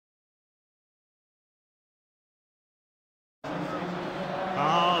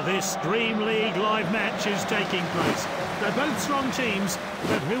This Dream League live match is taking place. They're both strong teams,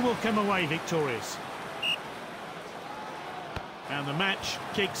 but who will come away victorious? And the match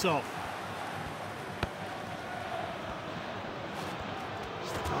kicks off.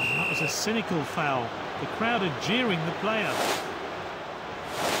 Oh, that was a cynical foul. The crowd are jeering the player.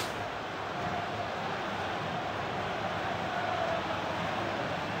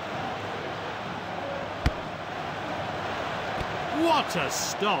 What a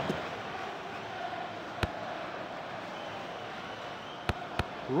stop!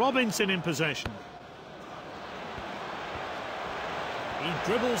 Robinson in possession. He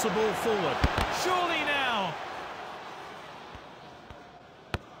dribbles the ball forward. Surely now!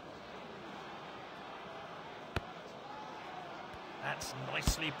 That's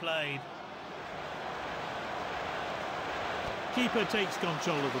nicely played. Keeper takes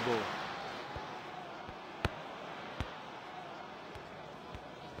control of the ball.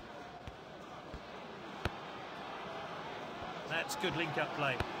 That's good link-up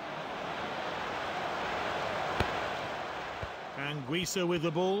play. And Guisa with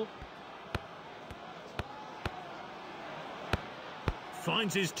the ball.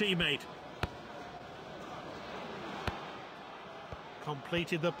 Finds his teammate.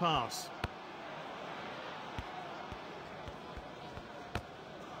 Completed the pass.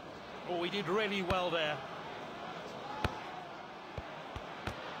 Oh, he did really well there.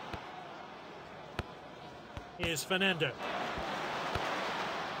 Here's Fernando.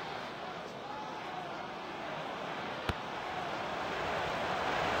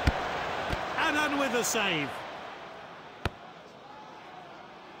 And with a save.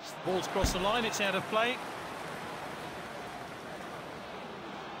 Ball's crossed the line, it's out of play.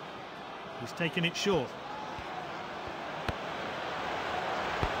 He's taken it short.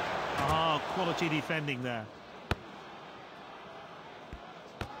 Ah, quality defending there.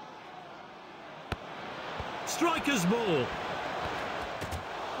 Striker's ball.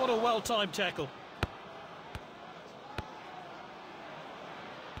 What a well-timed tackle.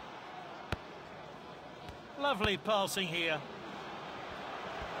 Lovely passing here.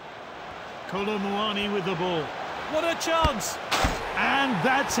 Kolomuani with the ball. What a chance! And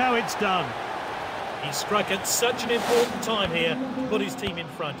that's how it's done. He struck at such an important time here to put his team in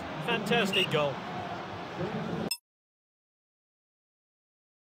front. Fantastic goal.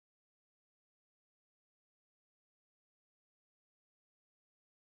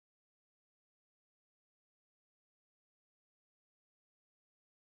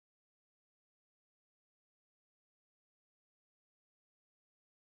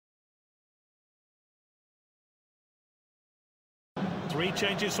 Three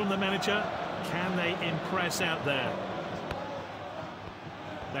changes from the manager. Can they impress out there?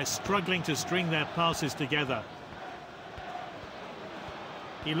 They're struggling to string their passes together.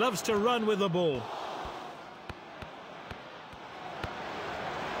 He loves to run with the ball.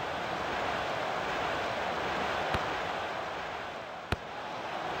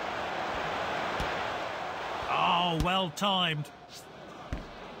 Oh, well timed.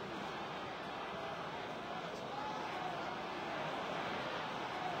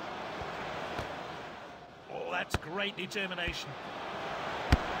 That's great determination.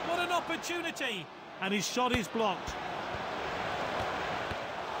 What an opportunity! And his shot is blocked.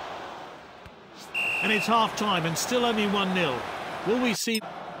 And it's half-time and still only 1-0. Will we see...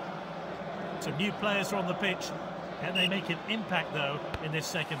 Some new players are on the pitch. Can they make an impact, though, in this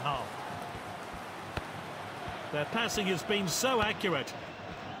second half? Their passing has been so accurate.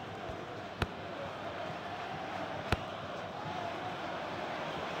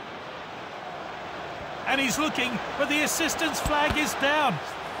 And he's looking, but the assistant's flag is down.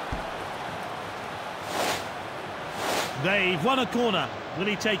 They've won a corner. Will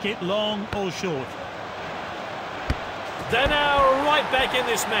he take it long or short? They're now right back in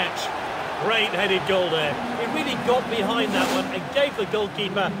this match. Great headed goal there. He really got behind that one and gave the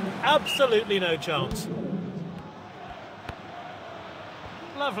goalkeeper absolutely no chance.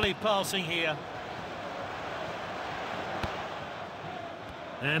 Lovely passing here.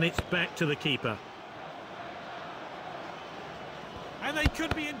 And it's back to the keeper. And they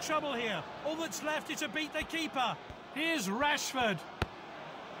could be in trouble here. All that's left is to beat the keeper. Here's Rashford.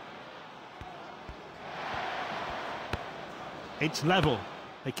 It's level.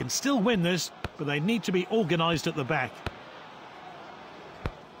 They can still win this, but they need to be organised at the back.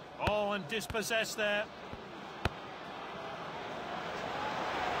 Oh, and dispossessed there.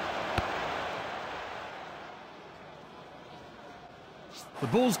 The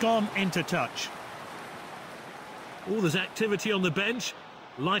ball's gone into touch. Oh, there's activity on the bench.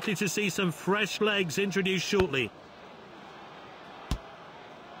 Likely to see some fresh legs introduced shortly.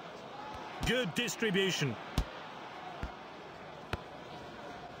 Good distribution.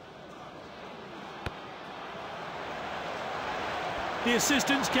 The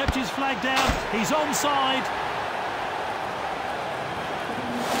assistant's kept his flag down. He's onside.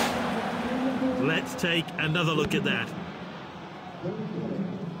 Let's take another look at that.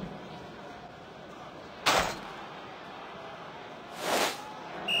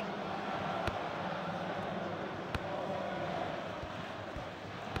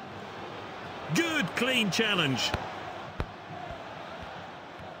 Good, clean challenge.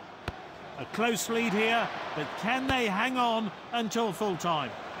 A close lead here, but can they hang on until full time?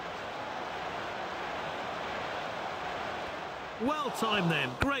 Well timed then,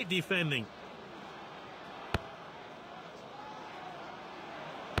 great defending.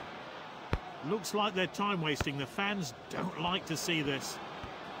 Looks like they're time wasting. The fans don't like to see this.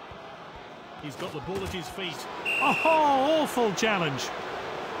 He's got the ball at his feet. Oh, awful challenge.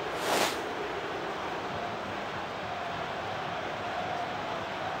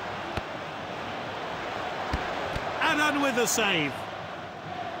 And with a save.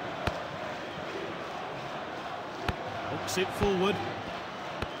 Hooks it forward.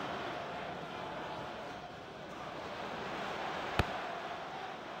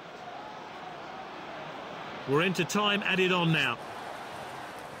 We're into time added on now.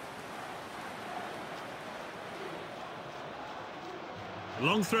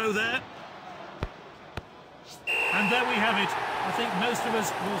 Long throw there. And there we have it. I think most of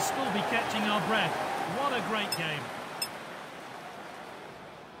us will still be catching our breath. What a great game.